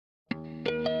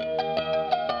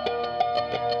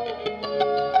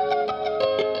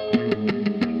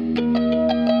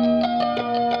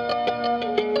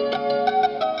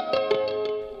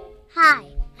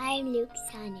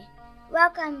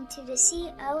Welcome to the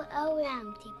COO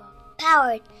Roundtable,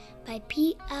 powered by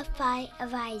PFI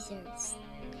Advisors.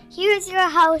 Here's your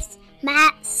host,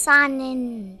 Matt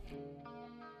Sonnen.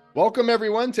 Welcome,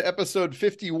 everyone, to episode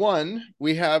 51.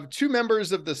 We have two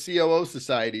members of the COO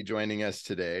Society joining us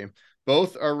today.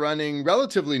 Both are running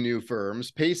relatively new firms.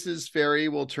 Paces Ferry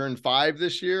will turn 5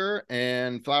 this year,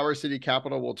 and Flower City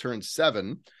Capital will turn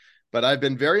 7. But I've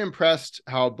been very impressed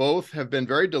how both have been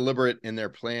very deliberate in their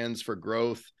plans for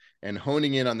growth and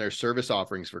honing in on their service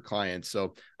offerings for clients.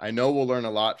 So I know we'll learn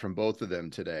a lot from both of them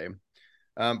today.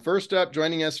 First up,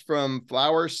 joining us from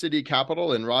Flower City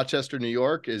Capital in Rochester, New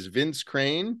York, is Vince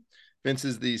Crane. Vince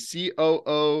is the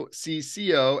COO,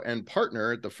 CCO, and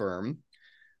partner at the firm.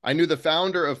 I knew the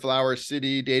founder of Flower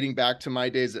City dating back to my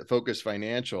days at Focus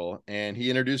Financial, and he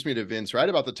introduced me to Vince right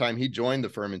about the time he joined the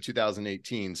firm in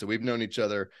 2018. So we've known each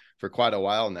other for quite a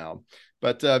while now.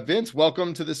 But Vince,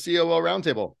 welcome to the COO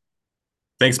Roundtable.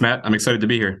 Thanks, Matt. I'm excited to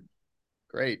be here.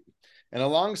 Great. And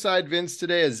alongside Vince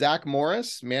today is Zach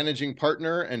Morris, managing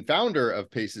partner and founder of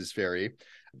Paces Ferry.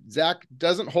 Zach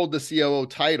doesn't hold the COO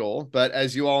title, but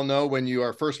as you all know, when you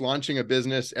are first launching a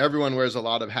business, everyone wears a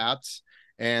lot of hats.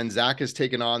 And Zach has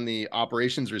taken on the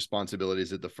operations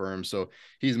responsibilities at the firm. So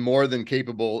he's more than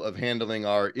capable of handling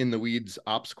our in the weeds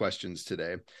ops questions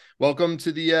today. Welcome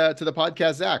to the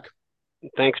podcast, Zach.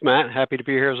 Thanks, Matt. Happy to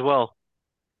be here as well.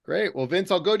 Great. Well,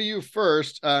 Vince, I'll go to you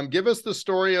first. Give us the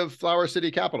story of Flower City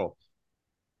Capital.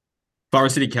 Flower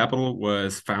City Capital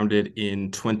was founded in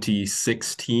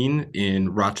 2016 in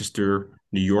Rochester,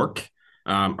 New York.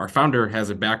 Our founder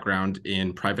has a background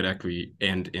in private equity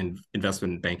and in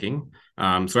investment banking.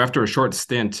 So after a short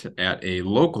stint at a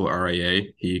local RIA,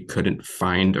 he couldn't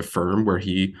find a firm where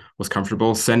he was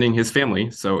comfortable sending his family,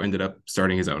 so ended up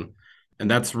starting his own. And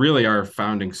that's really our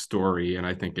founding story, and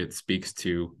I think it speaks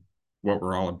to what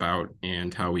we're all about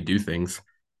and how we do things.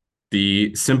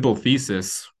 The simple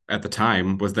thesis at the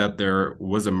time was that there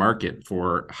was a market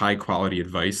for high quality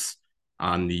advice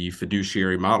on the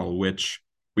fiduciary model, which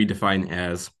we define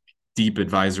as deep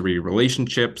advisory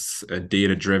relationships, a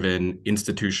data-driven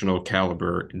institutional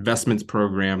caliber investments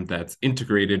program that's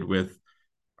integrated with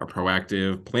a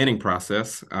proactive planning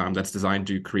process that's designed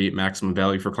to create maximum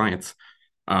value for clients.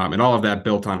 And all of that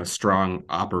built on a strong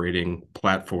operating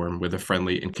platform with a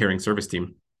friendly and caring service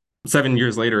team. 7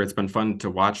 years later, it's been fun to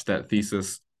watch that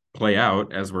thesis play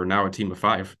out as we're now a team of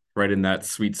 5, right in that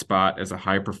sweet spot as a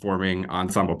high-performing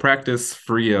ensemble practice,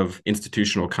 free of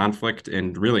institutional conflict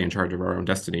and really in charge of our own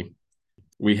destiny.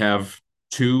 We have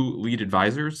 2 lead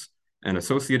advisors, an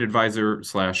associate advisor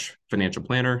 / financial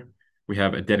planner. We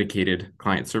have a dedicated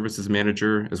client services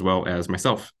manager, as well as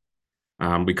myself.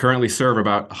 We currently serve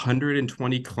about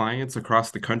 120 clients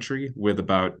across the country with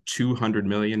about 200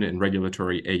 million in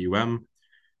regulatory AUM.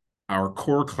 Our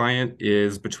core client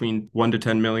is between 1 to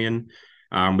 10 million.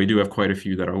 We do have quite a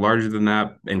few that are larger than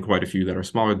that and quite a few that are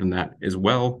smaller than that as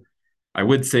well. I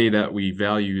would say that we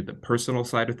value the personal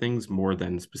side of things more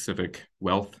than specific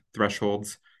wealth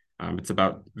thresholds. It's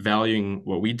about valuing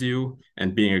what we do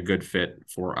and being a good fit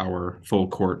for our full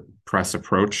court press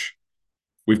approach.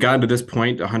 We've gotten to this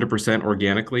point 100%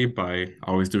 organically by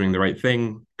always doing the right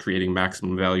thing, creating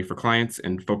maximum value for clients,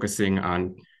 and focusing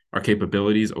on our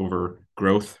capabilities over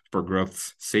growth for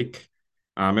growth's sake.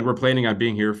 And we're planning on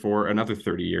being here for another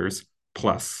 30 years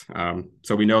plus.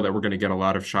 So we know that we're going to get a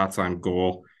lot of shots on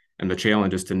goal, and the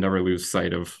challenge is to never lose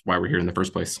sight of why we're here in the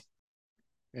first place.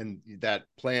 And that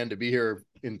plan to be here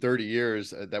in 30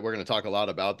 years, that we're going to talk a lot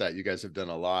about that. You guys have done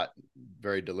a lot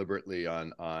very deliberately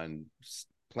on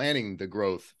planning the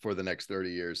growth for the next 30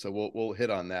 years. So we'll hit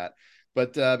on that.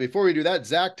 But before we do that,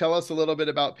 Zach, tell us a little bit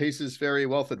about Paces Ferry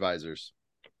Wealth Advisors.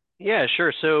 Yeah,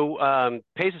 sure. So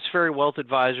Paces Ferry Wealth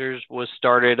Advisors was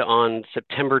started on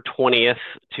September 20th,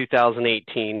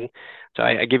 2018. So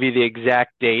I give you the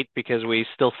exact date because we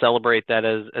still celebrate that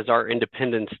as our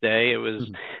Independence Day. It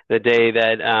was the day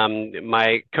that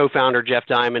my co-founder, Jeff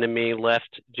Diamond, and me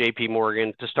left JP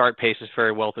Morgan to start Paces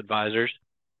Ferry Wealth Advisors.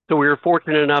 So we were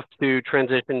fortunate enough to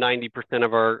transition 90%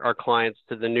 of our clients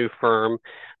to the new firm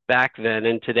back then.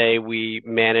 And today we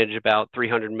manage about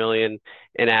 300 million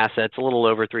in assets, a little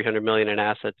over 300 million in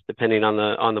assets, depending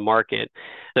on the market.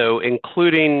 So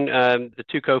including the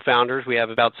 2 co-founders, we have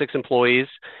about 6 employees,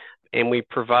 and we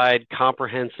provide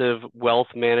comprehensive wealth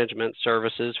management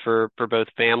services for both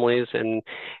families, and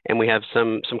we have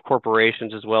some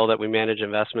corporations as well that we manage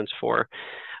investments for.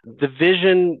 The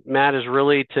vision, Matt, is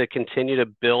really to continue to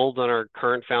build on our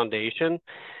current foundation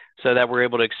so that we're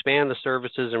able to expand the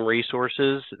services and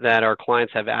resources that our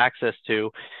clients have access to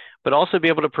but also be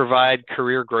able to provide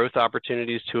career growth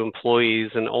opportunities to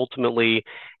employees and ultimately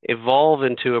evolve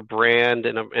into a brand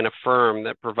and a firm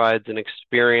that provides an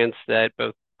experience that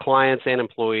both clients and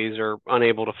employees are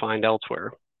unable to find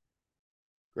elsewhere.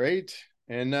 Great.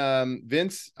 And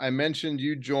Vince, I mentioned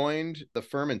you joined the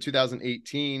firm in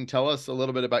 2018. Tell us a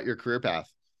little bit about your career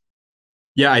path.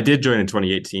 Yeah, I did join in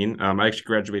 2018. I actually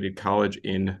graduated college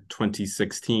in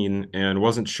 2016 and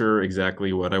wasn't sure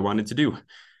exactly what I wanted to do.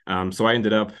 So I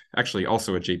ended up actually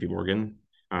also at JP Morgan,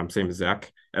 same as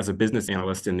Zach, as a business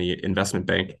analyst in the investment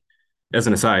bank. As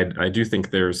an aside, I do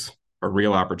think there's a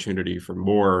real opportunity for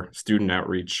more student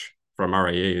outreach from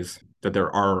RIAs, that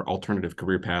there are alternative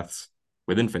career paths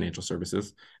within financial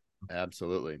services.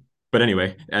 Absolutely. But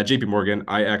anyway, at JP Morgan,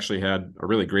 I actually had a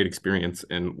really great experience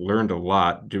and learned a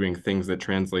lot doing things that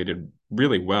translated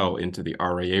really well into the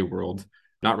RIA world.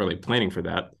 Not really planning for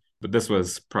that, but this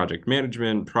was project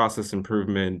management, process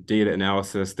improvement, data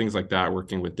analysis, things like that,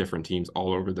 working with different teams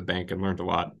all over the bank, and learned a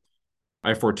lot.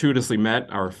 I fortuitously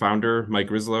met our founder, Mike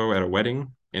Rislow, at a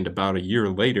wedding, and about a year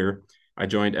later, I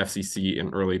joined FCC in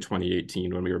early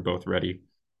 2018 when we were both ready.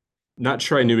 Not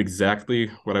sure I knew exactly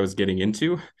what I was getting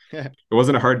into. It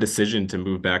wasn't a hard decision to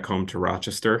move back home to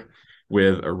Rochester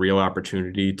with a real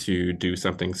opportunity to do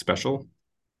something special.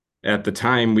 At the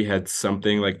time, we had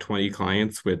something like 20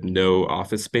 clients with no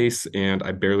office space, and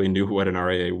I barely knew what an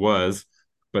RIA was.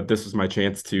 But this was my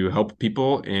chance to help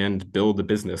people and build a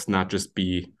business, not just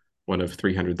be one of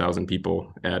 300,000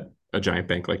 people at a giant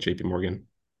bank like JP Morgan.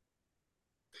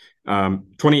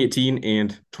 2018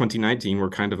 and 2019 were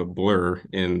kind of a blur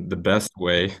in the best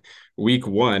way. Week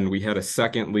one, we had a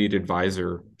second lead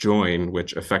advisor join,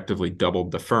 which effectively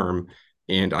doubled the firm.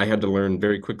 And I had to learn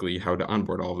very quickly how to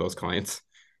onboard all of those clients.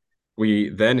 We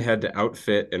then had to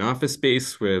outfit an office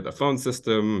space with a phone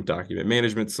system, document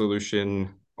management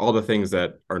solution, all the things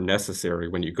that are necessary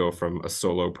when you go from a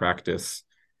solo practice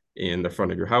in the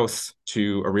front of your house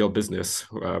to a real business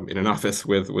in an office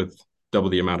with double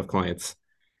the amount of clients.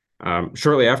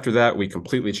 Shortly after that, we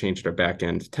completely changed our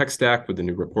back-end tech stack with the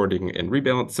new reporting and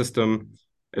rebalance system,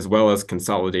 as well as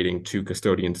consolidating 2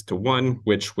 custodians to 1,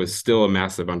 which was still a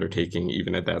massive undertaking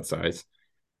even at that size.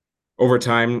 Over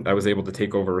time, I was able to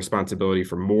take over responsibility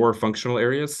for more functional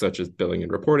areas, such as billing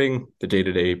and reporting, the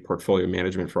day-to-day portfolio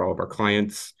management for all of our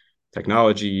clients,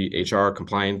 technology, HR,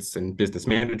 compliance, and business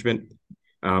management,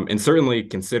 and certainly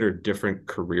considered different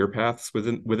career paths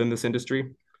within this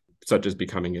industry, such as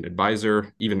becoming an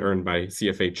advisor, even earned my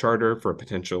CFA charter for a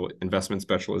potential investment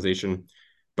specialization.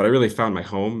 But I really found my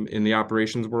home in the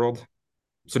operations world.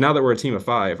 So now that we're a team of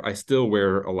 5, I still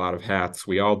wear a lot of hats.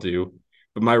 We all do.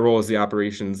 But my role as the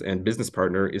operations and business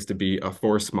partner is to be a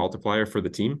force multiplier for the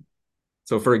team.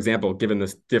 So for example, given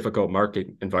this difficult market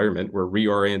environment, we're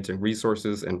reorienting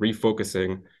resources and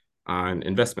refocusing on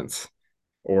investments.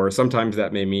 Or sometimes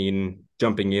that may mean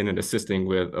jumping in and assisting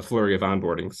with a flurry of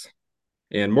onboardings.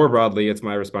 And more broadly, it's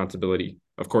my responsibility,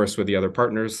 of course, with the other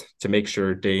partners to make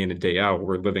sure day in and day out,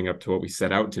 we're living up to what we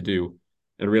set out to do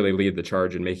and really lead the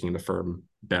charge in making the firm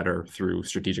better through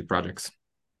strategic projects.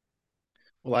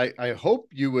 Well, I hope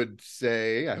you would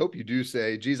say, I hope you do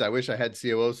say, geez, I wish I had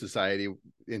COO Society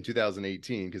in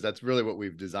 2018, because that's really what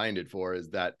we've designed it for, is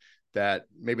that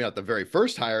maybe not the very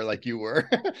first hire like you were,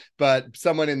 but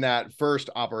someone in that first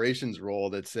operations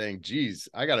role that's saying, geez,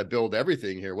 I got to build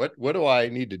everything here. What do I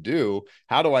need to do?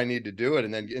 How do I need to do it?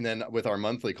 And then with our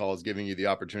monthly calls, giving you the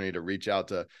opportunity to reach out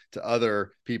to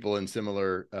other people in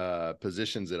similar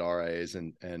positions at RIAs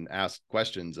and ask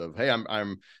questions of, hey,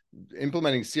 I'm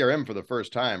implementing CRM for the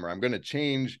first time, or I'm going to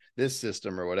change this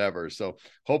system or whatever. So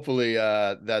hopefully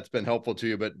that's been helpful to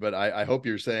you, but I hope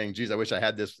you're saying, geez, I wish I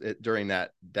had this during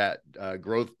that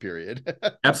growth period.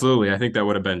 Absolutely. I think that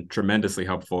would have been tremendously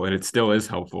helpful, and it still is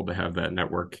helpful to have that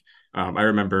network. I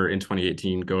remember in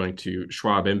 2018 going to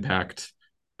Schwab Impact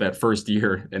that first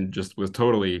year, and just was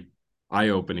totally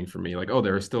eye-opening for me. Like, oh,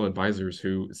 there are still advisors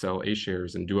who sell A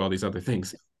shares and do all these other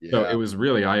things. Yeah. So it was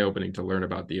really eye-opening to learn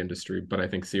about the industry. But I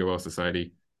think COO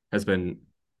Society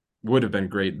would have been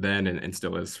great then, and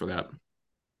still is for that.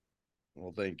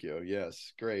 Well, thank you.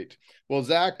 Yes, great. Well,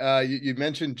 Zach, you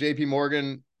mentioned JP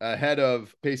Morgan ahead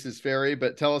of Paces Ferry,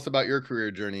 but tell us about your career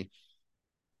journey.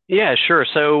 Yeah, sure.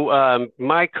 So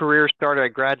my career started, I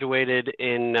graduated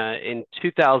in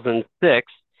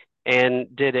 2006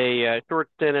 and did a short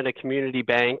stint at a community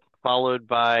bank, followed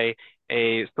by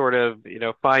a sort of,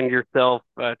 find yourself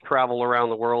travel around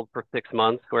the world for 6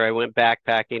 months, where I went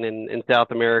backpacking in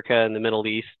South America and the Middle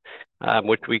East,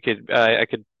 which I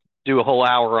could do a whole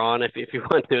hour on if you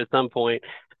want to at some point.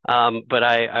 But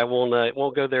I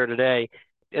won't go there today.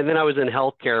 And then I was in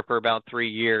healthcare for about 3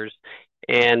 years.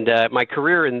 And my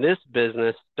career in this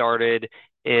business started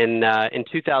in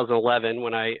 2011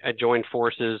 when I joined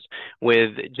forces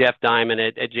with Jeff Diamond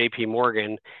at JP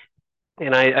Morgan.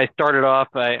 And I started off,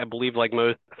 I believe, like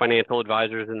most financial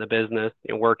advisors in the business,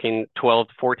 working 12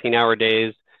 to 14-hour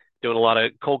days, doing a lot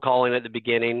of cold calling at the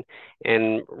beginning.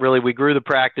 And really, we grew the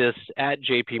practice at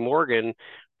JP Morgan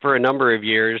for a number of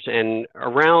years. And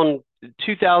around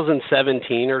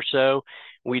 2017 or so,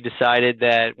 we decided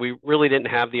that we really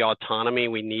didn't have the autonomy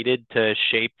we needed to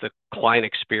shape the client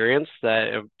experience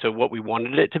to what we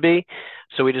wanted it to be.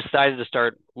 So we decided to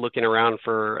start looking around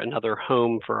for another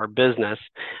home for our business.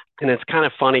 And it's kind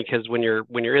of funny because when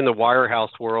you're in the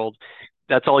wirehouse world,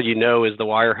 that's all you know is the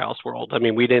wirehouse world. I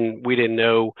mean, we didn't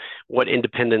know what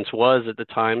independence was at the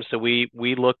time, so we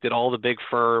looked at all the big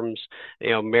firms,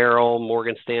 Merrill,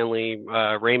 Morgan Stanley,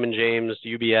 Raymond James,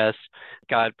 UBS,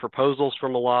 got proposals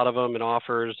from a lot of them and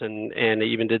offers, and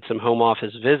even did some home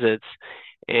office visits.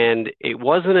 And it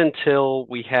wasn't until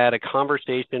we had a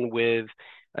conversation with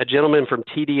a gentleman from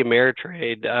TD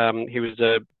Ameritrade. He was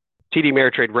a TD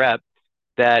Ameritrade rep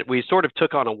that we sort of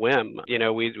took on a whim.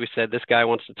 We said, this guy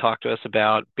wants to talk to us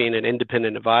about being an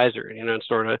independent advisor, and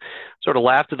sort of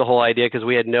laughed at the whole idea because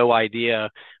we had no idea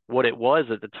what it was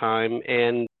at the time.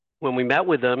 And when we met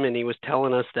with him and he was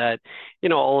telling us that,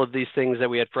 all of these things that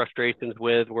we had frustrations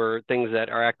with were things that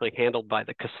are actually handled by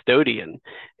the custodian.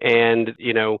 And,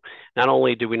 not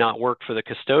only do we not work for the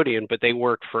custodian, but they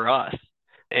work for us.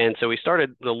 And so we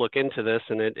started to look into this,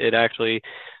 and it actually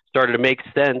started to make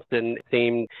sense and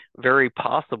seemed very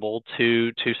possible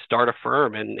to start a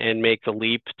firm and make the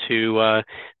leap to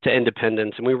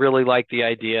independence. And we really like the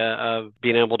idea of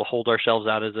being able to hold ourselves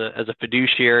out as a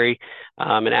fiduciary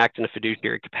and act in a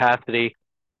fiduciary capacity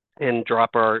and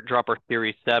drop our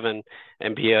Series 7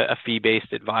 and be a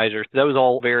fee-based advisor. So that was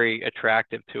all very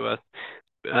attractive to us.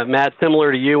 Matt,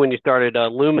 similar to you, when you started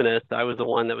Luminous, I was the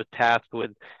one that was tasked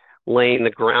with laying the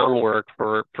groundwork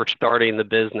for starting the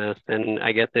business. And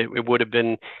I guess it would have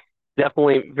been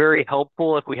definitely very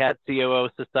helpful if we had COO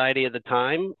Society at the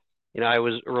time. I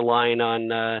was relying on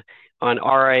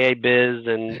RIA Biz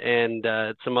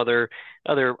and some other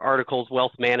articles,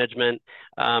 wealth management.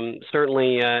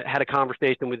 Certainly had a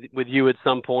conversation with you at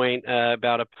some point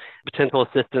about a potential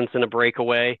assistance in a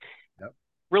breakaway.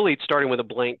 Really starting with a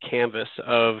blank canvas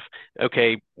of,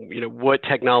 okay, what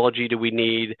technology do we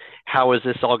need? How is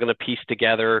this all going to piece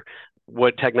together?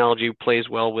 What technology plays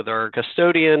well with our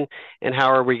custodian? And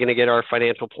how are we going to get our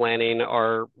financial planning,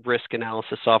 our risk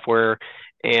analysis software,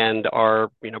 and our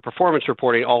performance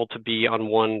reporting all to be on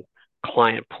one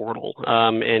client portal?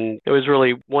 And it was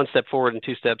really one step forward and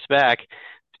two steps back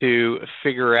to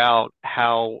figure out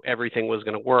how everything was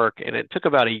going to work. And it took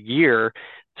about a year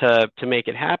to make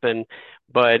it happen.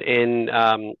 But in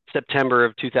September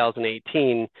of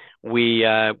 2018, we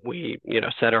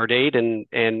set our date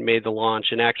and made the launch.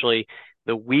 And actually,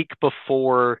 the week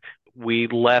before we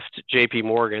left JP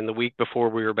Morgan, the week before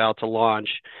we were about to launch,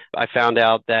 I found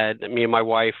out that me and my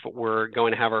wife were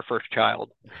going to have our first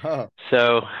child. Huh.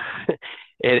 So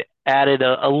it added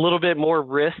a little bit more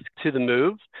risk to the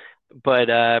move, but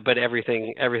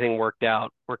everything worked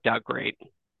out great.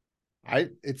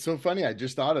 It's so funny. I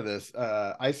just thought of this.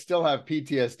 I still have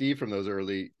PTSD from those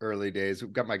early days.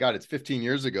 My God, it's 15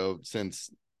 years ago since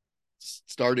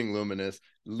starting Luminous.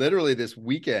 Literally this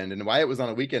weekend, and why it was on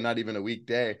a weekend, not even a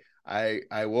weekday.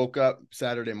 I woke up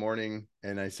Saturday morning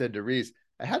and I said to Reese,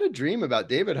 I had a dream about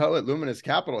David Ho at Luminous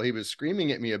Capital. He was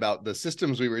screaming at me about the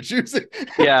systems we were choosing.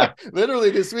 Yeah.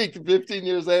 Literally this week, 15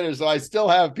 years later. So I still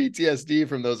have PTSD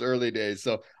from those early days.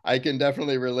 So I can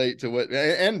definitely relate to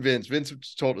and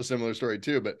Vince told a similar story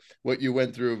too, but what you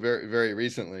went through very, very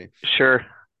recently. Sure.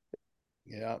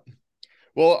 Yeah.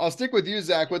 Well, I'll stick with you,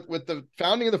 Zach, with the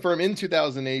founding of the firm in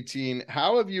 2018.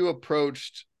 How have you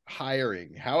approached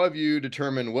hiring? How have you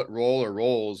determined what role or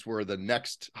roles were the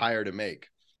next hire to make?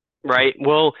 Right.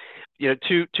 Well,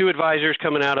 two advisors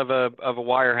coming out of a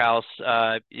wirehouse.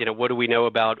 What do we know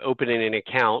about opening an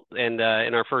account? And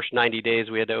in our first 90 days,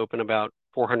 we had to open about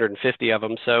 450 of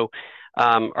them. So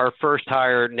our first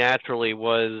hire naturally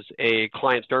was a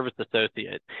client service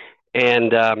associate,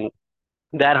 and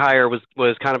that hire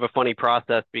was kind of a funny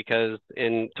process because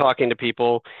in talking to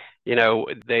people,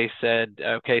 they said,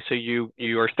 okay, so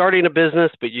you are starting a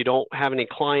business, but you don't have any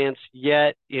clients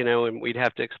yet, and we'd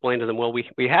have to explain to them, well,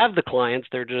 we have the clients,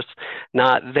 they're just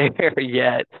not there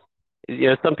yet.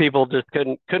 Some people just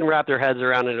couldn't wrap their heads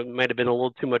around it. It might have been a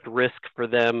little too much risk for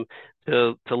them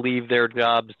to leave their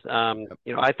jobs.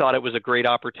 I thought it was a great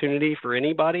opportunity for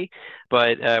anybody,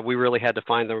 but we really had to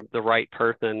find the right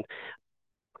person.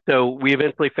 So we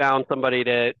eventually found somebody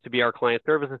to be our client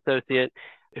service associate.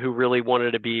 who really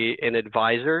wanted to be an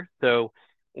advisor. So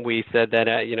we said that,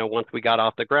 once we got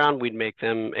off the ground, we'd make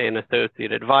them an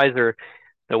associate advisor.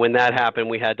 So when that happened,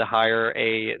 we had to hire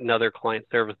another client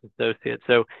service associate.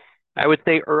 So I would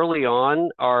say early on,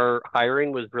 our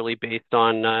hiring was really based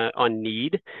on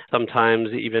need,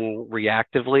 sometimes even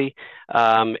reactively,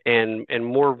 and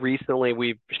more recently,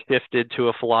 we've shifted to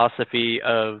a philosophy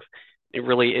of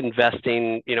really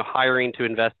investing, hiring to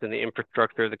invest in the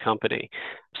infrastructure of the company.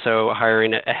 So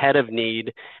hiring ahead of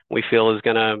need, we feel is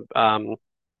going to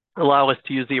allow us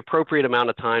to use the appropriate amount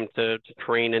of time to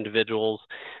train individuals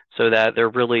so that they're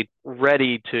really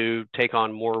ready to take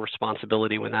on more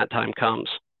responsibility when that time comes.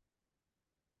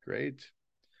 Great.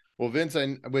 Well, Vince,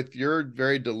 with your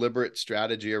very deliberate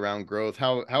strategy around growth,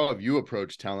 how have you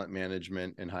approached talent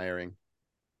management and hiring?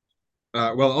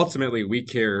 Well, ultimately, we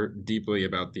care deeply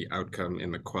about the outcome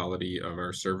and the quality of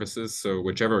our services. So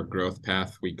whichever growth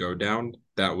path we go down,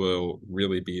 that will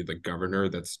really be the governor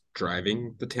that's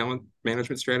driving the talent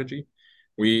management strategy.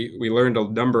 We learned a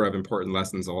number of important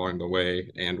lessons along the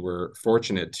way, and we're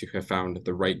fortunate to have found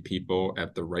the right people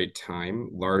at the right time,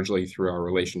 largely through our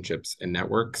relationships and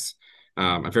networks.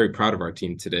 I'm very proud of our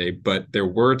team today, but there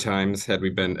were times, had we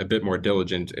been a bit more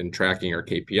diligent in tracking our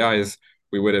KPIs,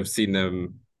 we would have seen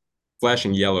them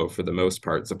flashing yellow for the most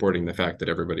part, supporting the fact that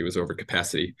everybody was over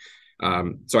capacity.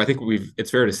 So I think it's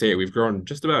fair to say we've grown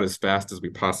just about as fast as we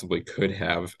possibly could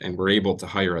have, and we're able to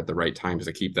hire at the right times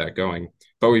to keep that going.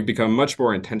 But we've become much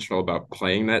more intentional about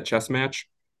playing that chess match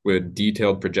with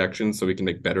detailed projections so we can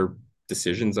make better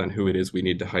decisions on who it is we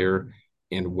need to hire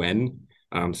and when.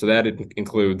 So that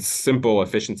includes simple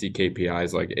efficiency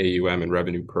KPIs like AUM and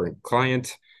revenue per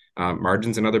client.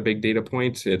 Margin's another big data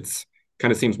point. It's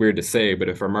kind of seems weird to say, but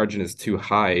if our margin is too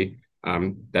high,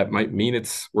 that might mean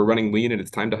we're running lean and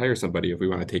it's time to hire somebody if we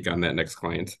want to take on that next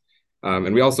client.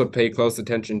 And we also pay close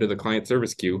attention to the client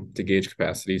service queue to gauge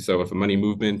capacity. So if a money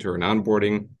movement or an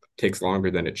onboarding takes longer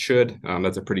than it should,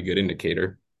 that's a pretty good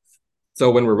indicator.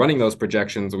 So when we're running those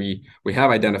projections, we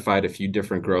have identified a few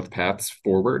different growth paths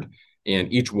forward,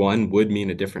 and each one would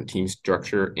mean a different team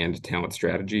structure and talent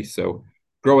strategy. So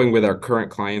growing with our current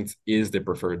clients is the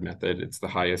preferred method. It's the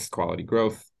highest quality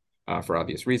growth for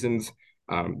obvious reasons.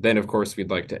 Then, of course, we'd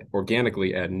like to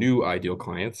organically add new ideal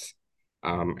clients.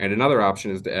 And another option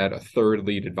is to add a third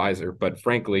lead advisor. But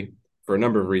frankly, for a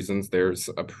number of reasons, there's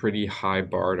a pretty high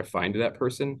bar to find that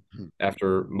person.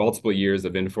 After multiple years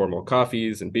of informal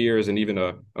coffees and beers and even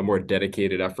a more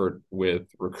dedicated effort with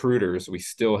recruiters, we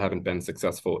still haven't been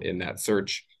successful in that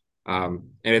search. And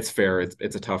it's fair.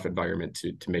 It's a tough environment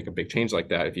to make a big change like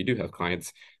that if you do have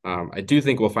clients. I do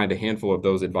think we'll find a handful of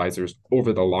those advisors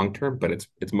over the long term, but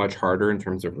it's much harder in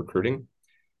terms of recruiting.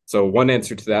 So one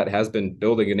answer to that has been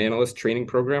building an analyst training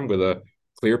program with a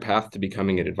clear path to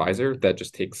becoming an advisor. That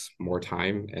just takes more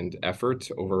time and effort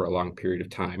over a long period of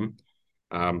time.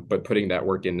 But putting that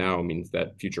work in now means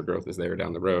that future growth is there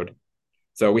down the road.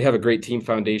 So we have a great team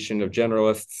foundation of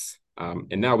generalists.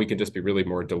 And now we can just be really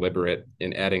more deliberate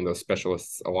in adding those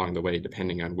specialists along the way,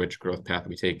 depending on which growth path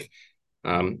we take.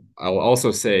 I'll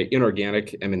also say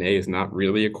inorganic M&A is not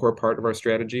really a core part of our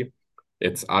strategy.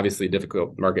 It's obviously a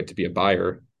difficult market to be a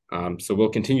buyer. So we'll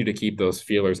continue to keep those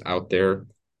feelers out there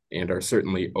and are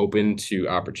certainly open to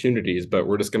opportunities, but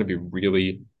we're just going to be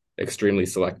really extremely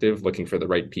selective, looking for the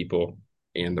right people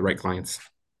and the right clients.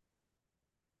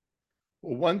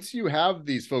 Once you have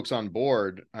these folks on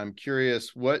board, I'm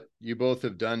curious what you both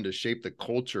have done to shape the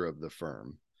culture of the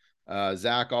firm.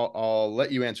 Zach, I'll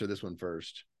let you answer this one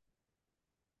first.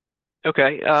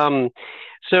 Okay.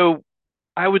 So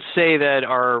I would say that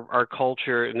our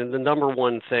culture, and the number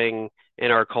one thing in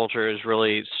our culture is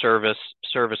really service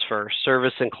first,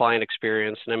 service and client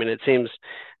experience. And I mean, it seems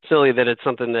silly that it's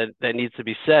something that needs to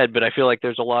be said, but I feel like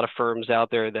there's a lot of firms out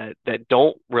there that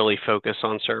don't really focus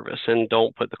on service and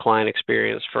don't put the client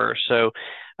experience first. So,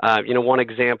 one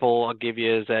example I'll give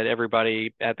you is that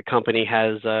everybody at the company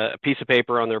has a piece of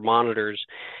paper on their monitors,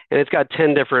 and it's got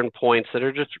 10 different points that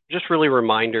are just really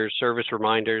reminders, service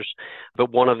reminders.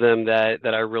 But one of them that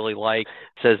I really like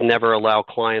says, never allow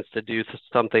clients to do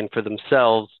something for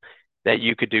themselves that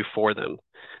you could do for them.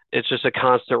 It's just a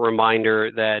constant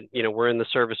reminder that, we're in the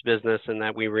service business and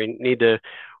that we need to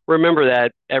remember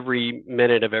that every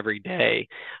minute of every day.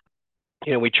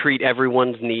 We treat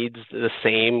everyone's needs the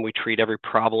same. We treat every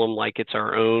problem like it's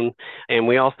our own. And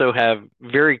we also have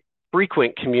very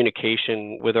frequent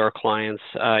communication with our clients,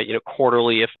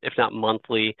 quarterly, if not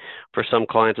monthly, for some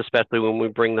clients, especially when we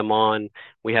bring them on.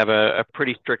 We have a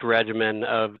pretty strict regimen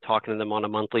of talking to them on a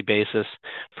monthly basis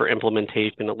for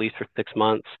implementation, at least for 6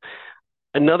 months.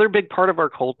 Another big part of our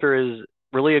culture is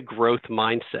really a growth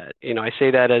mindset. I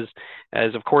say that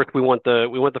as of course we want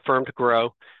the firm to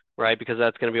grow, right? Because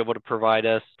that's going to be able to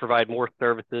provide more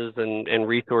services and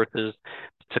resources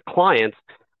to clients,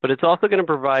 but it's also going to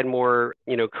provide more,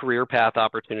 career path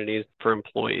opportunities for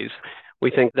employees.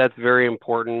 We think that's very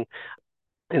important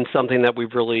and something that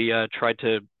we've really tried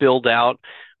to build out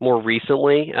more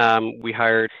recently. We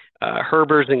hired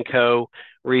Herbers and Co.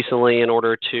 recently in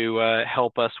order to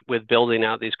help us with building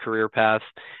out these career paths.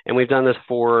 And we've done this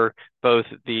for both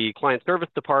the client service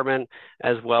department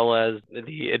as well as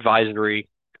the advisory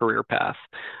career path.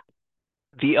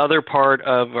 The other part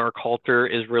of our culture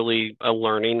is really a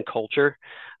learning culture.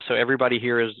 So everybody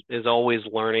here is always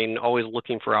learning, always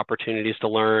looking for opportunities to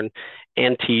learn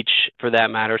and teach for that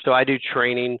matter. So I do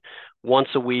training once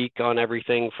a week on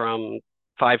everything from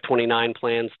 529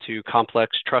 plans to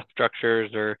complex trust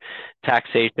structures or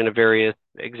taxation of various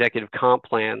executive comp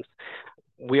plans.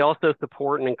 We also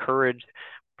support and encourage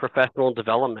professional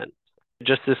development.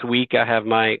 Just this week, I have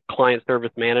my client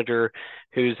service manager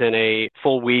who's in a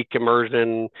full week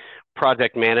immersion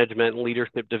project management and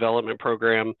leadership development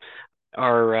program.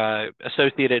 Our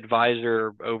associate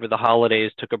advisor over the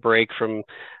holidays took a break from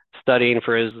studying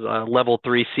for his level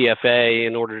 3 CFA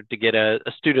in order to get a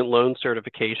student loan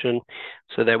certification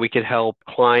so that we could help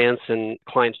clients and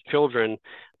clients' children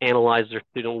analyze their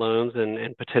student loans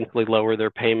and potentially lower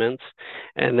their payments.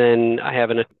 And then I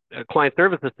have a client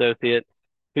service associate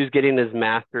who's getting his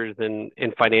master's in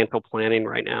financial planning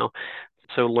right now.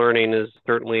 So learning is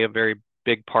certainly a very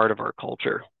big part of our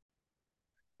culture.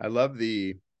 I love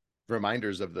the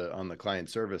reminders on the client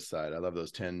service side. I love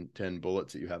those 10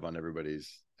 bullets that you have on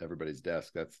everybody's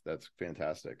desk. That's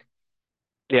fantastic.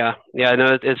 Yeah.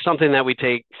 No, it's something that we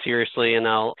take seriously, and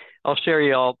I'll share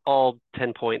you all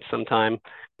 10 points sometime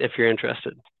if you're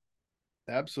interested.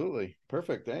 Absolutely.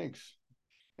 Perfect. Thanks.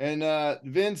 And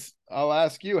Vince, I'll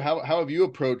ask you, how have you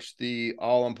approached the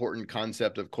all important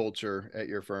concept of culture at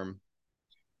your firm?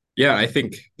 Yeah, I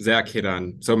think Zach hit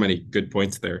on so many good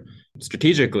points there.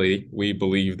 Strategically, we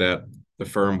believe that the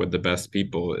firm with the best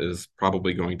people is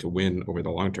probably going to win over the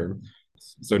long term.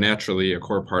 So naturally, a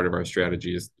core part of our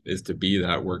strategy is to be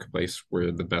that workplace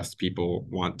where the best people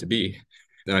want to be.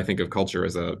 And I think of culture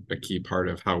as a key part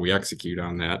of how we execute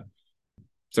on that.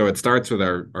 So it starts with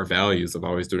our values of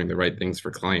always doing the right things for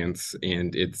clients.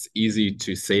 And it's easy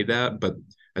to say that, but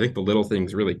I think the little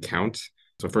things really count.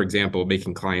 So for example,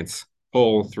 making clients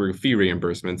whole through fee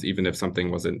reimbursements, even if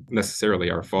something wasn't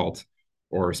necessarily our fault,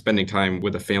 or spending time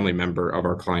with a family member of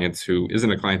our clients who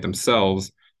isn't a client themselves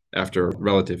after a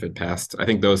relative had passed. I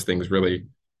think those things really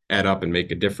add up and make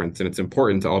a difference. And it's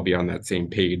important to all be on that same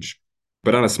page.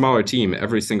 But on a smaller team,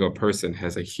 every single person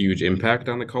has a huge impact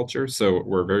on the culture. So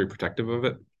we're very protective of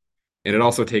it. And it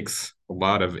also takes a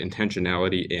lot of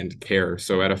intentionality and care.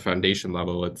 So at a foundation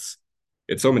level, it's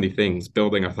so many things: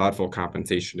 building a thoughtful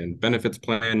compensation and benefits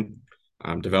plan,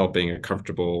 developing a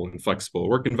comfortable and flexible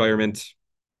work environment,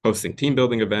 hosting team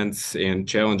building events, and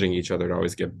challenging each other to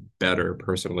always get better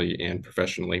personally and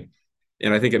professionally.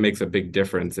 And I think it makes a big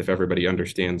difference if everybody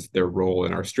understands their role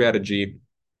in our strategy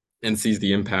and sees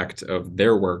the impact of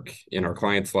their work in our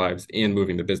clients' lives and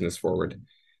moving the business forward.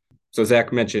 So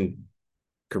Zach mentioned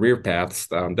career paths.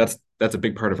 That's a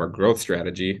big part of our growth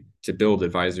strategy, to build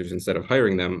advisors instead of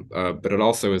hiring them. But it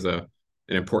also is an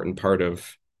important part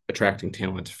of attracting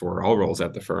talent for all roles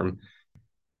at the firm.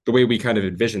 The way we kind of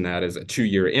envision that is a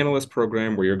 2-year analyst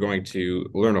program where you're going to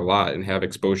learn a lot and have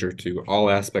exposure to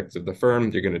all aspects of the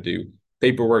firm. You're going to do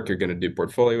paperwork, you're going to do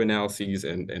portfolio analyses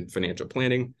and financial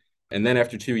planning. And then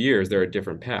after 2 years, there are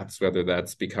different paths, whether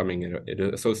that's becoming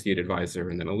an associate advisor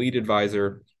and then a lead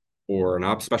advisor, or an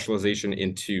ops specialization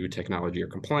into technology or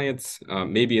compliance.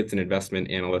 Maybe it's an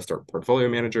investment analyst or portfolio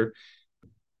manager.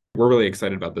 We're really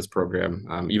excited about this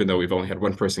program. Even though we've only had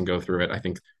one person go through it, I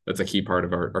think that's a key part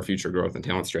of our future growth and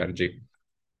talent strategy.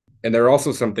 And there are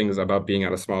also some things about being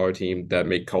on a smaller team that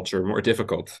make culture more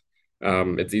difficult.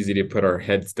 It's easy to put our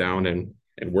heads down and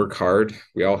work hard.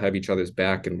 We all have each other's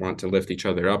back and want to lift each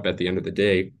other up at the end of the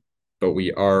day, but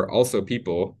we are also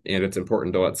people, and it's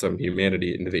important to let some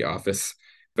humanity into the office,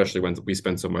 especially when we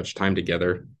spend so much time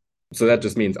together. So that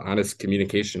just means honest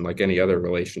communication, like any other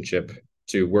relationship,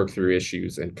 to work through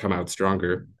issues and come out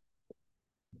stronger.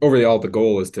 Overall, the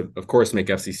goal is to, of course, make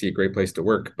FCC a great place to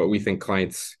work, but we think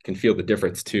clients can feel the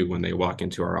difference too when they walk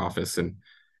into our office and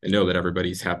know that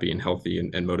everybody's happy and healthy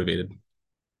and motivated.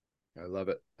 I love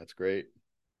it. That's great.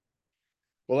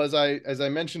 Well, as I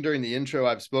mentioned during the intro,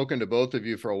 I've spoken to both of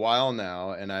you for a while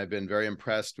now, and I've been very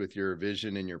impressed with your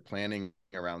vision and your planning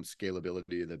around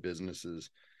scalability of the businesses.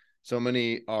 So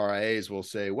many RIAs will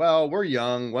say, well, we're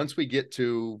young. Once we get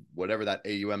to whatever that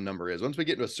AUM number is, once we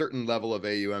get to a certain level of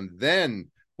AUM, then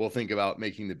we'll think about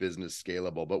making the business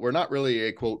scalable. But we're not really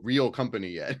a quote real company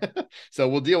yet. So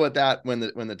we'll deal with that when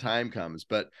the time comes.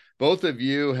 But both of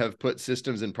you have put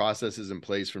systems and processes in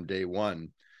place from day one.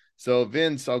 So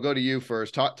Vince, I'll go to you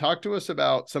first. Talk to us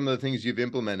about some of the things you've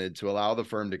implemented to allow the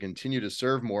firm to continue to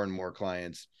serve more and more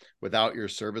clients without your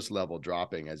service level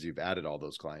dropping as you've added all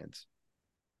those clients.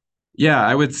 Yeah,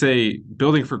 I would say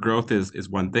building for growth is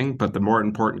one thing, but the more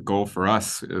important goal for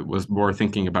us was more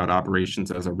thinking about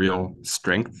operations as a real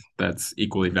strength that's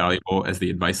equally valuable as the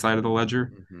advice side of the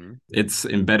ledger. Mm-hmm. It's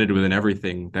embedded within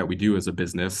everything that we do as a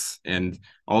business, and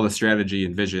all the strategy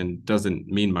and vision doesn't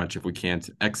mean much if we can't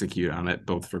execute on it,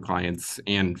 both for clients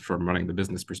and from running the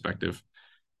business perspective.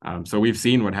 So we've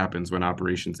seen what happens when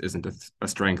operations isn't a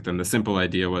strength, and the simple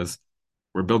idea was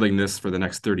we're building this for the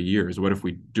next 30 years. What if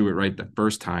we do it right the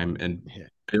first time and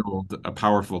build a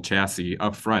powerful chassis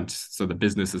up front so the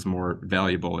business is more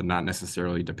valuable and not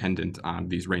necessarily dependent on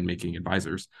these rainmaking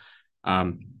advisors?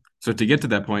 So to get to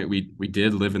that point, we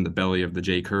did live in the belly of the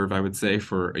J curve, I would say,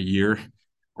 for a year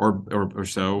or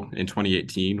so in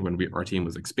 2018 when our team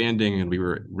was expanding and we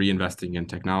were reinvesting in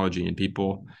technology and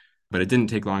people. But it didn't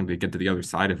take long to get to the other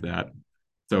side of that.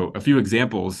 So a few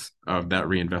examples of that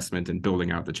reinvestment and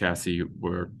building out the chassis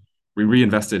were we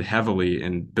reinvested heavily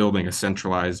in building a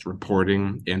centralized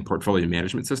reporting and portfolio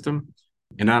management system.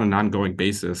 And on an ongoing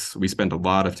basis, we spend a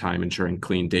lot of time ensuring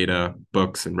clean data,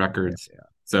 books, and records. Yeah.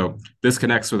 So this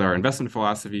connects with our investment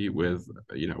philosophy with,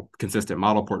 consistent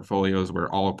model portfolios where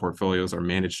all portfolios are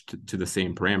managed to the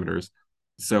same parameters.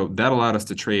 So that allowed us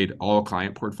to trade all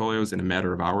client portfolios in a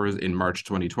matter of hours in March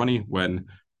 2020 when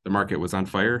the market was on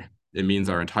fire. It means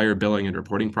our entire billing and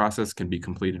reporting process can be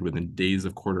completed within days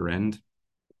of quarter end.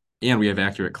 And we have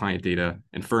accurate client data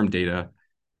and firm data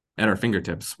at our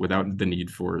fingertips without the need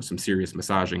for some serious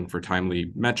massaging for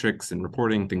timely metrics and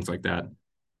reporting, things like that.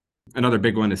 Another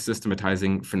big one is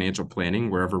systematizing financial planning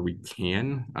wherever we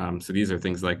can. So these are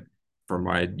things like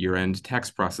firm-wide year-end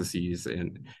tax processes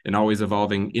and always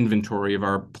evolving inventory of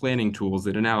our planning tools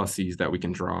and analyses that we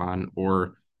can draw on,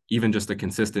 or even just a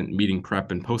consistent meeting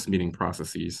prep and post-meeting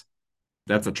processes.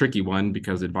 That's a tricky one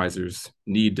because advisors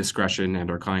need discretion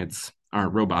and our clients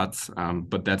aren't robots,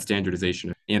 but that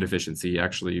standardization and efficiency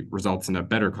actually results in a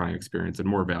better client experience and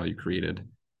more value created.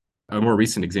 A more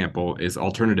recent example is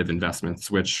alternative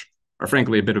investments, which are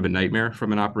frankly a bit of a nightmare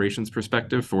from an operations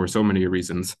perspective for so many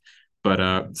reasons.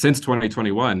 But since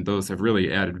 2021, those have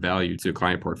really added value to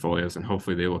client portfolios, and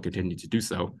hopefully they will continue to do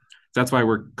so. That's why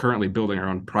we're currently building our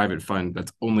own private fund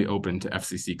that's only open to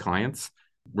FCC clients.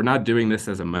 We're not doing this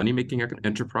as a money-making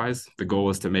enterprise. The goal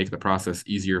is to make the process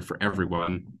easier for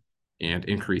everyone and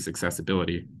increase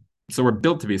accessibility. So we're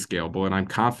built to be scalable, and I'm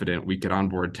confident we could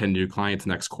onboard 10 new clients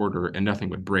next quarter and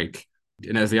nothing would break.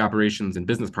 And as the operations and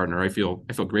business partner, I feel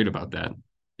great about that.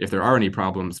 If there are any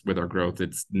problems with our growth,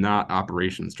 it's not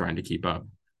operations trying to keep up.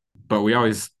 But we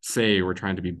always say we're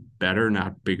trying to be better,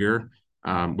 not bigger,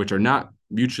 which are not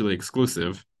mutually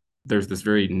exclusive. There's this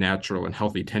very natural and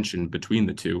healthy tension between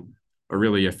the two. A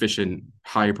really efficient,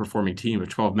 high-performing team of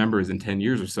 12 members in 10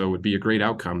 years or so would be a great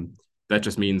outcome. That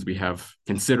just means we have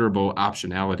considerable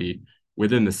optionality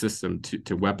within the system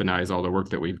to weaponize all the work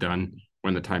that we've done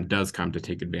when the time does come to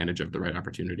take advantage of the right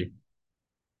opportunity.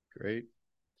 Great.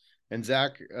 And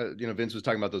Zach, Vince was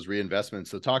talking about those reinvestments.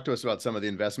 So talk to us about some of the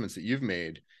investments that you've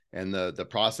made and the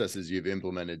processes you've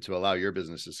implemented to allow your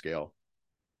business to scale.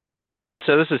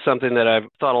 So this is something that I've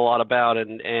thought a lot about,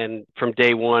 and from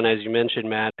day one, as you mentioned,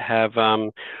 Matt, have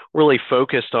really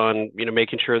focused on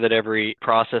making sure that every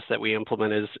process that we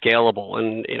implement is scalable.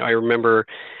 And I remember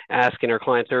asking our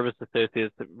client service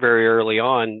associates very early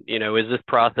on, is this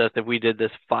process, if we did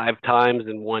this 5 times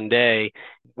in one day,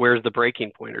 where's the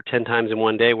breaking point? Or 10 times in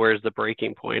one day, where's the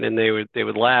breaking point? And they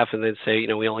would laugh and they'd say,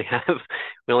 we only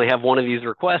have one of these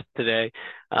requests today.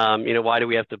 Why do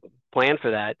we have to plan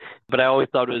for that? But I always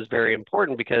thought it was very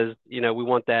important because, we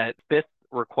want that 5th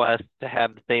request to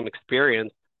have the same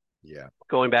experience. Yeah.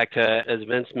 Going back to, as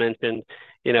Vince mentioned,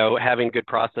 having good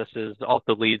processes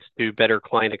also leads to better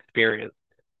client experience.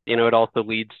 It also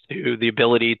leads to the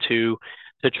ability to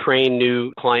train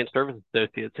new client service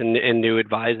associates and new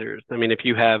advisors. I mean, if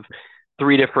you have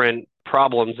 3 different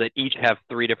problems that each have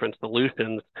 3 different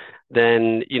solutions,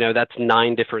 then that's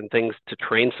 9 different things to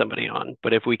train somebody on.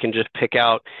 But if we can just pick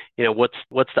out what's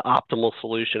the optimal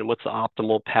solution, what's the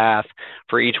optimal path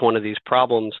for each one of these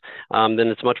problems, then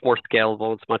it's much more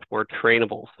scalable, it's much more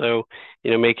trainable. So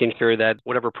making sure that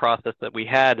whatever process that we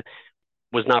had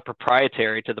was not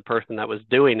proprietary to the person that was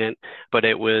doing it, but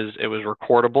it was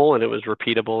recordable, and it was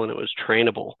repeatable, and it was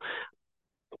trainable.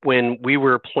 When we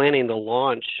were planning the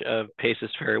launch of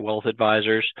Paces Ferry Wealth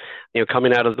Advisors,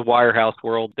 coming out of the wirehouse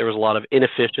world, there was a lot of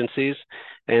inefficiencies.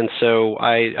 And so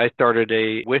I started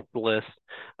a wish list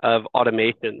of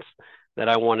automations that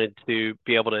I wanted to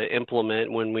be able to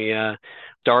implement when we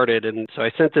started. And so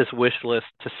I sent this wish list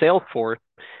to Salesforce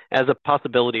as a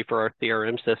possibility for our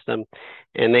CRM system.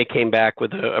 And they came back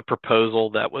with a proposal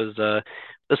that was a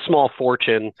small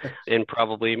fortune and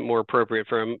probably more appropriate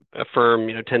for a firm,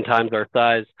 10 times our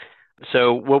size.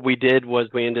 So what we did was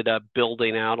we ended up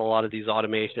building out a lot of these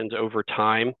automations over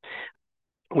time.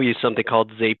 We use something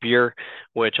called Zapier,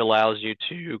 which allows you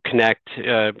to connect,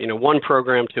 one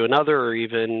program to another, or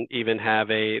even have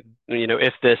a,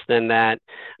 if this then that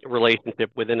relationship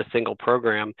within a single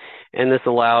program. And this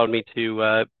allowed me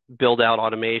to build out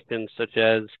automations such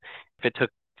as, if it took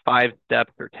 5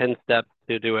 steps or 10 steps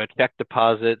to do a check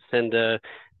deposit, send a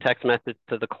text message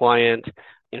to the client,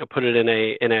 put it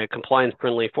in a compliance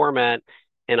friendly format,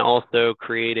 and also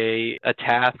create a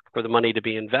task for the money to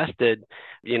be invested,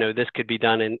 this could be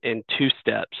done in 2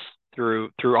 steps through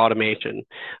automation.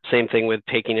 Same thing with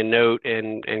taking a note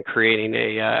and creating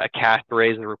a cash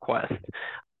raise request.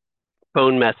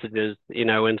 Phone messages,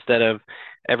 instead of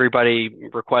everybody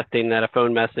requesting that a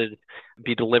phone message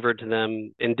be delivered to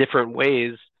them in different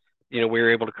ways, we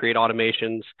were able to create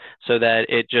automations so that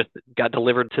it just got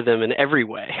delivered to them in every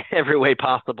way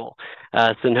possible.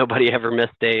 So nobody ever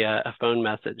missed a phone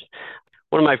message.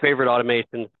 One of my favorite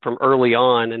automations from early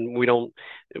on, and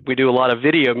we do a lot of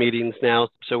video meetings now,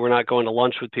 so we're not going to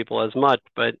lunch with people as much,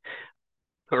 but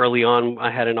early on,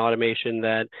 I had an automation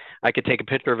that I could take a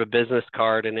picture of a business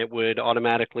card and it would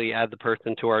automatically add the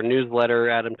person to our newsletter,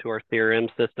 add them to our CRM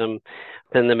system,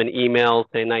 send them an email,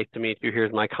 say, nice to meet you,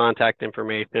 here's my contact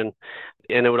information.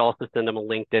 And it would also send them a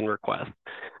LinkedIn request.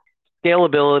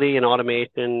 Scalability and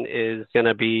automation is going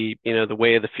to be, the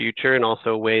way of the future, and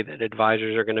also a way that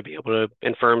advisors are going to be able to,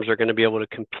 and firms are going to be able to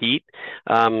compete,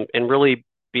 and really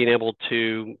being able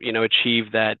to,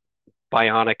 achieve that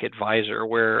bionic advisor,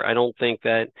 where I don't think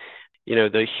that,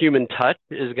 the human touch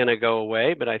is going to go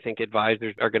away, but I think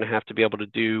advisors are going to have to be able to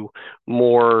do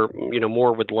more,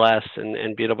 more with less,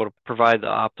 and be able to provide the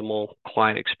optimal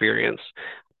client experience.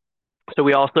 So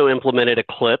we also implemented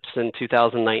Eclipse in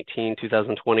 2019,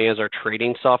 2020 as our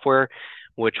trading software,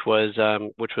 which was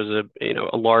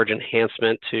a large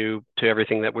enhancement to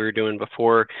everything that we were doing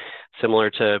before. Similar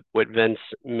to what Vince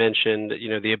mentioned,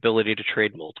 the ability to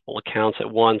trade multiple accounts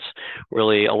at once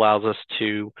really allows us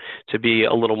to be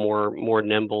a little more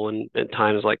nimble in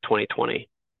times like 2020.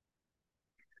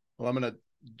 Well, I'm going to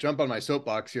jump on my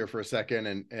soapbox here for a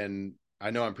second, and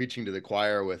I know I'm preaching to the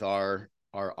choir with our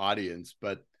audience,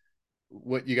 but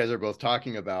what you guys are both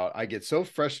talking about, I get so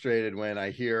frustrated when I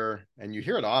hear, and you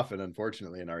hear it often,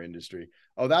 unfortunately, in our industry,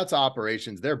 oh, that's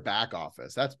operations, they're back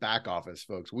office. That's back office,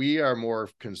 folks. We are more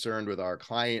concerned with our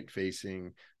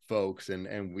client-facing folks,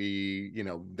 and we,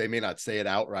 they may not say it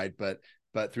outright, but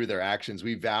through their actions,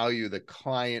 we value the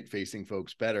client-facing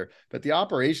folks better. But the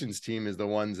operations team is the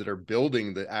ones that are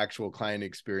building the actual client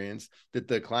experience that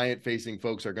the client-facing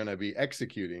folks are going to be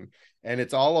executing. And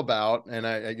it's all about, and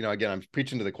I, again, I'm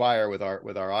preaching to the choir with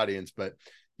our audience, but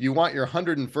you want your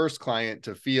 101st client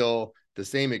to feel the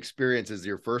same experience as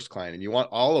your first client. And you want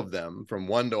all of them from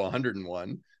 1 to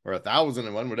 101 or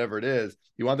 1,001, whatever it is.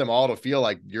 You want them all to feel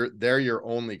like they're your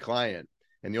only client.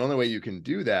 And the only way you can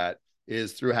do that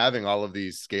is through having all of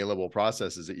these scalable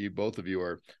processes that both of you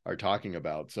are talking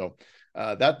about. So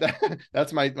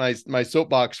that's my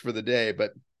soapbox for the day.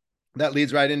 But that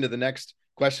leads right into the next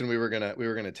question we were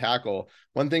gonna tackle.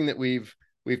 One thing that we've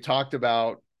talked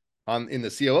about in the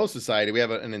COO Society, we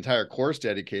have an entire course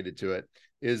dedicated to it,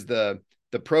 is the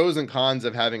pros and cons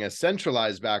of having a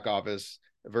centralized back office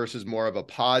versus more of a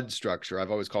pod structure.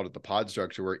 I've always called it the pod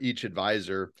structure, where each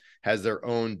advisor has their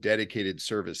own dedicated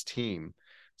service team.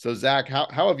 So Zach, how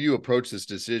have you approached this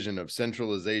decision of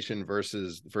centralization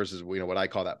versus what I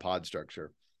call that pod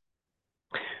structure?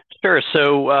 Sure.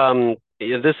 So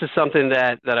this is something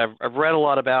that I've read a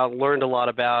lot about, learned a lot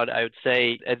about. I would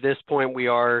say at this point we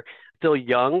are still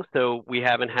young, so we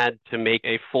haven't had to make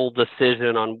a full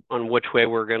decision on which way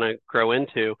we're going to grow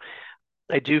into.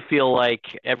 I do feel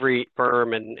like every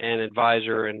firm and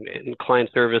advisor and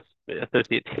client service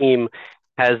associate team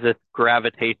has this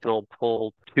gravitational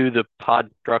pull to the pod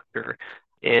structure.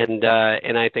 And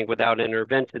I think without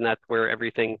intervention, that's where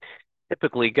everything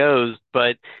typically goes.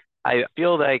 But I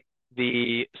feel like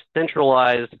the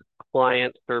centralized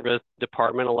client service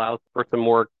department allows for some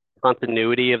more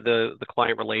continuity of the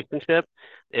client relationship.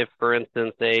 If, for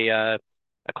instance, a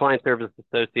a client service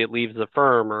associate leaves the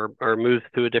firm or moves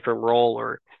to a different role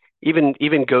or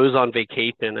even goes on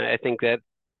vacation. I think that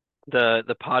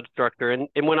the pod structure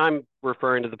and when I'm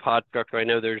referring to the pod structure, I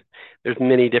know there's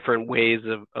many different ways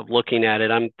of looking at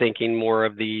it. I'm thinking more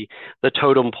of the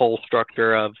totem pole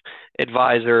structure of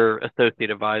advisor, associate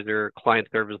advisor, client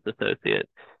service associate.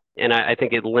 And I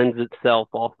think it lends itself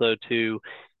also to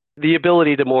the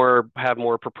ability to have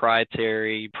more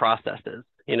proprietary processes.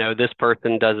 You know, this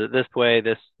person does it this way,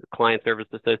 this client service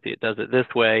associate does it this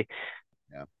way.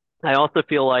 Yeah. I also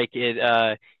feel like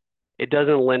it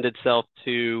doesn't lend itself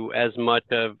to as much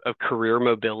of career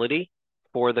mobility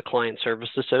for the client service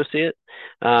associate.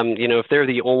 You know, if they're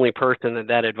the only person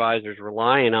that advisor is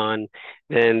relying on,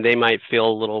 then they might feel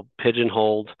a little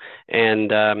pigeonholed and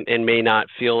may not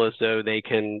feel as though they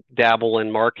can dabble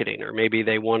in marketing, or maybe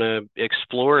they want to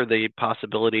explore the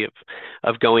possibility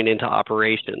of going into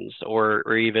operations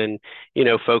or even, you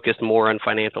know, focus more on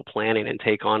financial planning and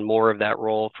take on more of that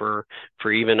role for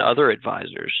even other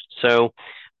advisors. So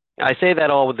I say that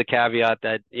all with the caveat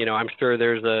that, you know, I'm sure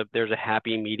there's a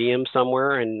happy medium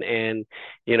somewhere, and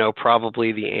you know,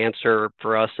 probably the answer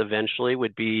for us eventually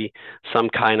would be some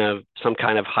kind of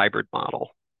hybrid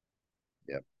model.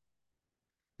 Yep.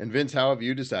 And Vince, how have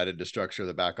you decided to structure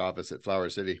the back office at Flower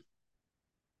City?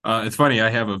 It's funny. I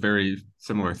have a very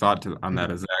similar thought on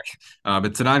that as Zach.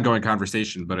 It's an ongoing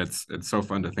conversation, but it's so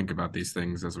fun to think about these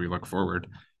things as we look forward.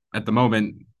 At the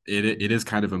moment, it is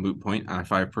kind of a moot point on a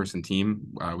 5-person team.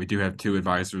 We do have 2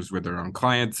 advisors with their own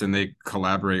clients, and they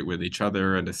collaborate with each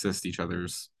other and assist each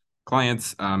other's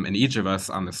clients. And each of us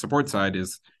on the support side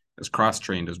is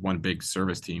cross-trained as one big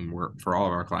service team for all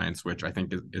of our clients, which I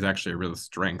think is actually a real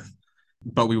strength.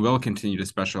 But we will continue to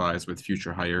specialize with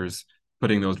future hires,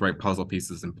 putting those right puzzle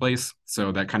pieces in place.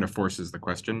 So that kind of forces the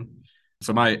question.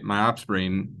 So my ops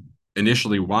brain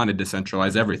initially wanted to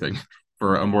centralize everything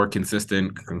for a more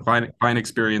consistent client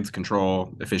experience,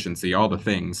 control, efficiency, all the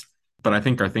things. But I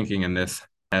think our thinking in this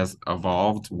has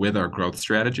evolved with our growth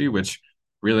strategy, which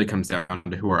really comes down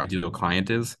to who our ideal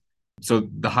client is. So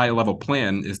the high level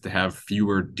plan is to have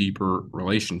fewer, deeper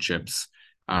relationships.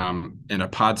 And a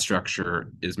pod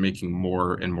structure is making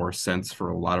more and more sense for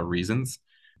a lot of reasons.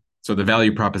 So the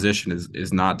value proposition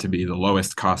is not to be the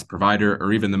lowest cost provider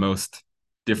or even the most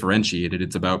differentiated.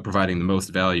 It's about providing the most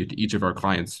value to each of our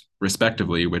clients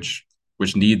respectively, which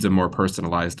needs a more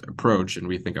personalized approach. And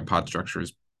we think a pod structure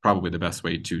is probably the best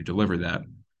way to deliver that,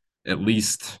 at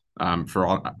least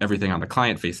for everything on the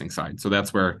client facing side. So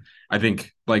that's where I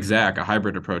think, like Zach, a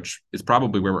hybrid approach is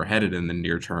probably where we're headed in the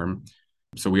near term.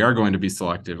 So we are going to be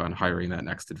selective on hiring that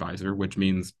next advisor, which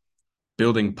means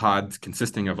building pods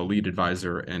consisting of a lead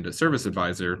advisor and a service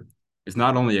advisor is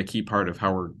not only a key part of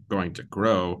how we're going to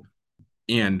grow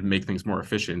and make things more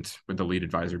efficient, with the lead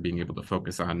advisor being able to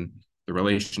focus on the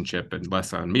relationship and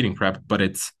less on meeting prep, but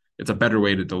it's a better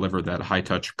way to deliver that high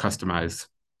touch customized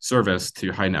service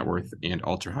to high net worth and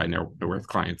ultra high net worth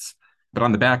clients. But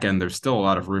on the back end, there's still a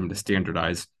lot of room to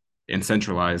standardize and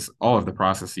centralize all of the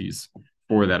processes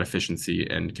for that efficiency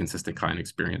and consistent client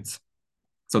experience.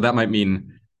 So that might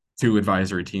mean 2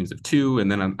 advisory teams of 2.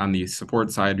 And then on the support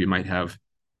side, we might have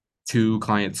 2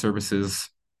 client services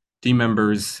team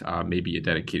members, maybe a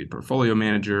dedicated portfolio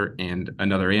manager and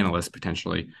another analyst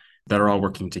potentially, that are all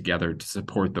working together to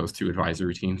support those 2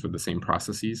 advisory teams with the same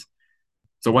processes.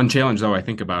 So one challenge, though, I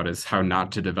think about is how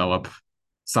not to develop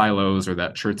silos or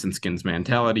that shirts and skins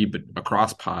mentality, but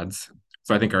across pods.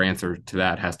 So I think our answer to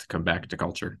that has to come back to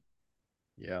culture.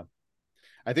 Yeah.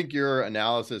 I think your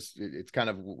analysis, it's kind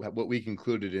of what we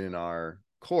concluded in our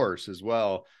course as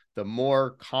well. The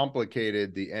more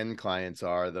complicated the end clients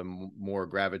are, the more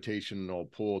gravitational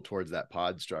pull towards that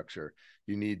pod structure.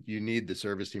 You need the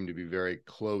service team to be very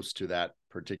close to that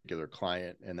particular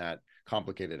client and that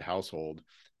complicated household.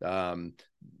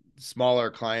 Smaller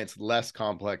clients, less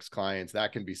complex clients,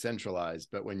 that can be centralized.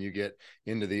 But when you get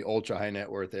into the ultra high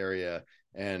net worth area,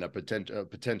 and a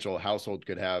potential household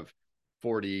could have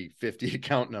 40, 50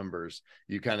 account numbers,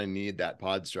 you kind of need that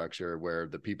pod structure where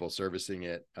the people servicing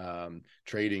it,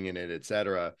 trading in it, et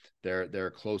cetera,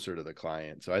 they're closer to the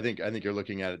client. So I think you're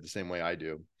looking at it the same way I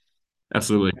do.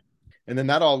 Absolutely. And then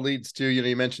that all leads to,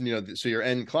 you mentioned, so your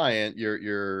end client,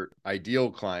 your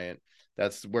ideal client,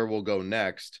 that's where we'll go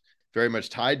next. Very much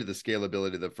tied to the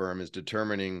scalability of the firm is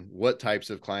determining what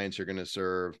types of clients you're going to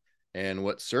serve and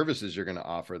what services you're going to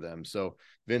offer them. So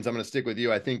Vince, I'm going to stick with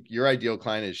you. I think your ideal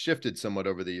client has shifted somewhat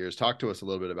over the years. Talk to us a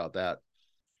little bit about that.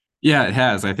 Yeah, it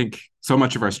has. I think so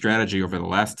much of our strategy over the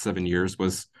last 7 years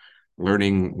was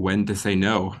learning when to say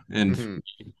no. And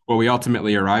what we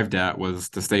ultimately arrived at was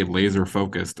to stay laser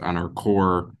focused on our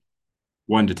core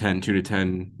 1 to 10, 2 to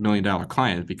 $10 million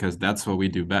client because that's what we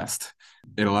do best.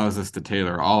 It allows us to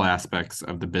tailor all aspects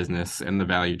of the business and the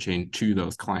value chain to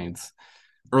those clients.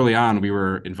 Early on, we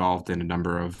were involved in a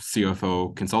number of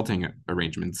CFO consulting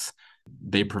arrangements.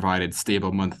 They provided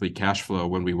stable monthly cash flow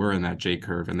when we were in that J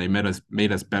curve, and they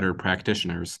made us better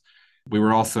practitioners. We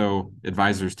were also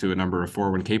advisors to a number of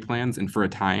 401k plans, and for a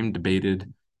time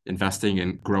debated investing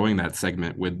and growing that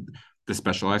segment with the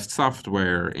specialized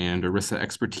software and ERISA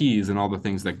expertise and all the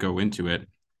things that go into it.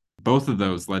 Both of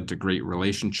those led to great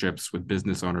relationships with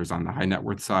business owners on the high net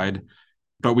worth side.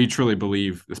 But we truly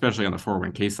believe, especially on the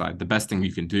 401k side, the best thing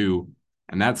you can do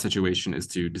in that situation is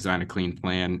to design a clean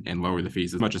plan and lower the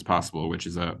fees as much as possible, which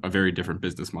is a very different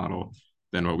business model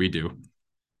than what we do.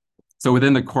 So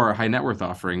within the core high net worth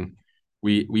offering,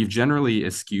 we've generally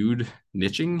eschewed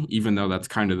niching, even though that's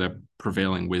kind of the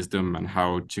prevailing wisdom on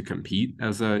how to compete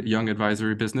as a young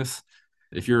advisory business.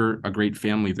 If you're a great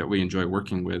family that we enjoy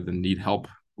working with and need help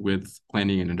with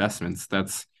planning and investments,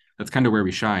 that's kind of where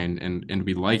we shine. And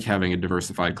we like having a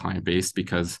diversified client base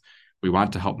because we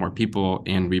want to help more people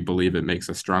and we believe it makes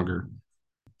us stronger.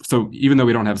 So even though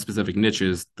we don't have specific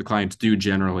niches, the clients do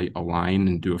generally align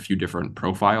and do a few different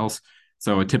profiles.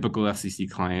 So a typical FCC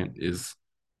client is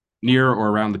near or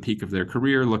around the peak of their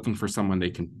career, looking for someone they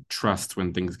can trust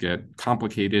when things get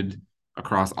complicated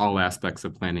across all aspects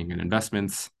of planning and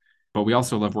investments. But we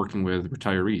also love working with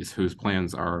retirees whose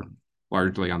plans are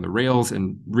largely on the rails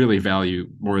and really value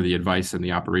more the advice and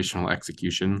the operational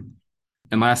execution.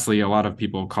 And lastly, a lot of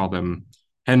people call them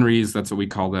Henrys. That's what we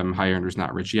call them, high earners,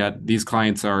 not rich yet. These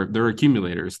clients they're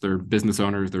accumulators. They're business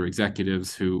owners, they're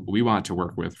executives who we want to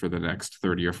work with for the next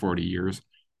 30 or 40 years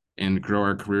and grow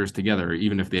our careers together,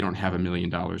 even if they don't have $1 million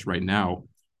right now.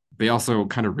 They also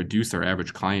kind of reduce our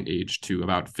average client age to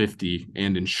about 50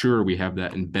 and ensure we have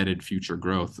that embedded future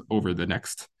growth over the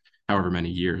next however many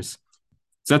years.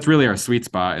 So that's really our sweet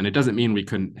spot. And it doesn't mean we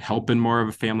couldn't help in more of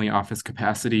a family office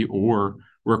capacity or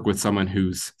work with someone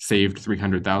who's saved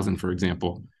 300,000, for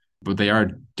example, but they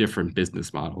are different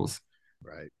business models.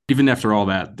 Right. Even after all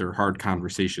that, they're hard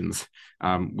conversations.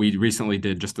 We recently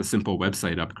did just a simple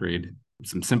website upgrade,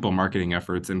 some simple marketing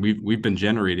efforts, and we've been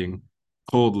generating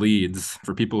cold leads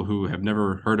for people who have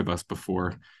never heard of us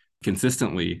before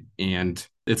consistently. And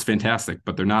it's fantastic,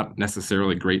 but they're not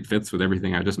necessarily great fits with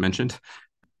everything I just mentioned.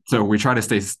 So we try to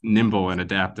stay nimble and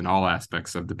adapt in all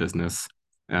aspects of the business.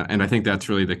 And I think that's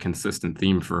really the consistent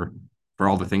theme for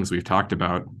all the things we've talked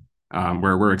about,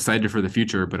 where we're excited for the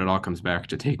future, but it all comes back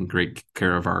to taking great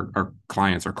care of our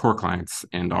clients, our core clients,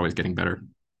 and always getting better.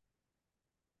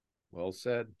 Well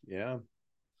said. Yeah.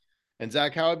 And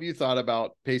Zach, how have you thought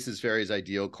about Paces Ferry's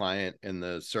ideal client and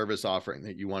the service offering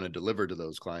that you want to deliver to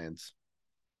those clients?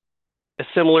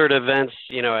 Similar to events,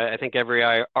 I think every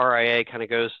RIA kind of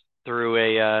goes through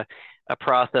a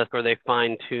process where they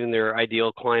fine tune their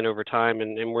ideal client over time,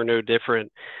 and we're no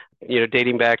different.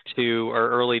 Dating back to our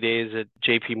early days at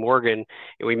JP Morgan,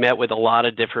 we met with a lot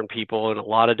of different people in a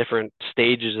lot of different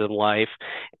stages in life.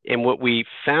 And what we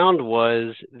found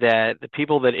was that the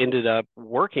people that ended up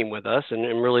working with us and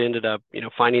really ended up,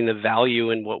 finding the value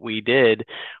in what we did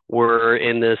were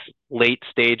in this late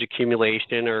stage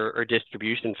accumulation or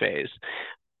distribution phase.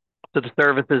 So the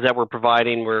services that we're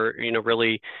providing were,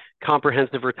 really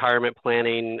comprehensive retirement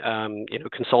planning,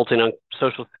 consulting on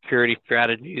Social Security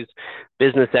strategies,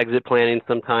 business exit planning,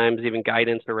 sometimes even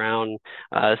guidance around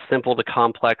simple to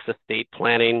complex estate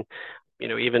planning,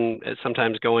 even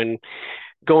sometimes going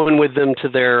with them to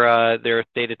their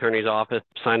estate attorney's office,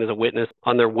 sign as a witness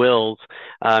on their wills.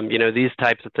 These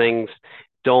types of things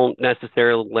don't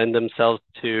necessarily lend themselves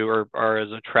to or are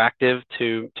as attractive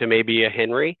to maybe a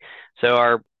Henry. So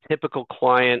our typical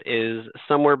client is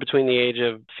somewhere between the age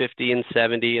of 50 and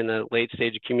 70 in the late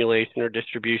stage accumulation or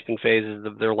distribution phases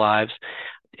of their lives.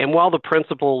 And while the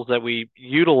principles that we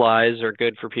utilize are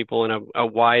good for people in a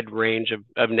wide range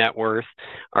of net worth,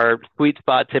 our sweet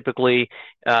spot typically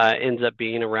ends up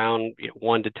being around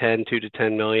 1 to 10, 2 to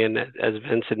 10 million, as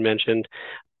Vince had mentioned.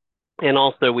 And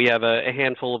also we have a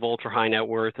handful of ultra high net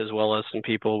worth, as well as some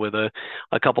people with a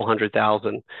couple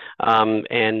 100,000. As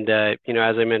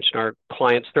I mentioned, our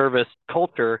client service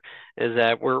culture is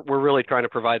that we're really trying to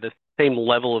provide the same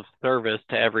level of service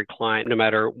to every client, no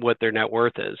matter what their net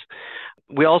worth is.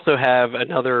 We also have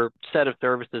another set of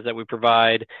services that we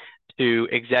provide to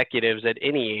executives at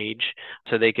any age,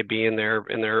 so they could be in their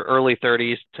early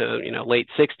 30s to late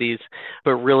 60s,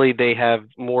 but really they have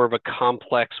more of a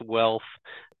complex wealth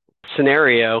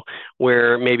scenario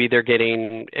where maybe they're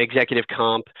getting executive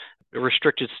comp,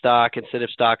 restricted stock, instead of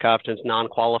stock options,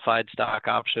 non-qualified stock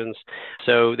options.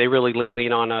 So they really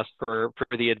lean on us for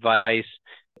the advice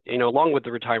along with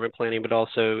the retirement planning, but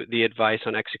also the advice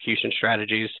on execution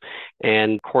strategies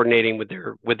and coordinating with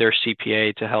their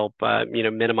CPA to help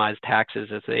minimize taxes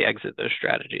as they exit those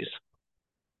strategies.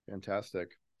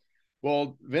 Fantastic.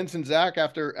 Well, Vince and Zach,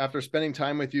 after spending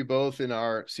time with you both in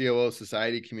our COO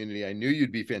Society community, I knew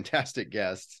you'd be fantastic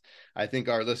guests. I think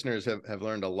our listeners have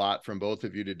learned a lot from both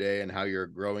of you today and how you're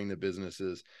growing the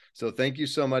businesses. So thank you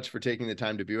so much for taking the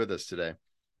time to be with us today.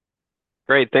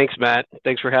 Great. Thanks, Matt.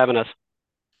 Thanks for having us.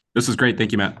 This is great.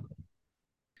 Thank you, Matt.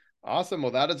 Awesome.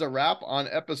 Well, that is a wrap on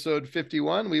episode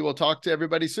 51. We will talk to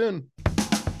everybody soon.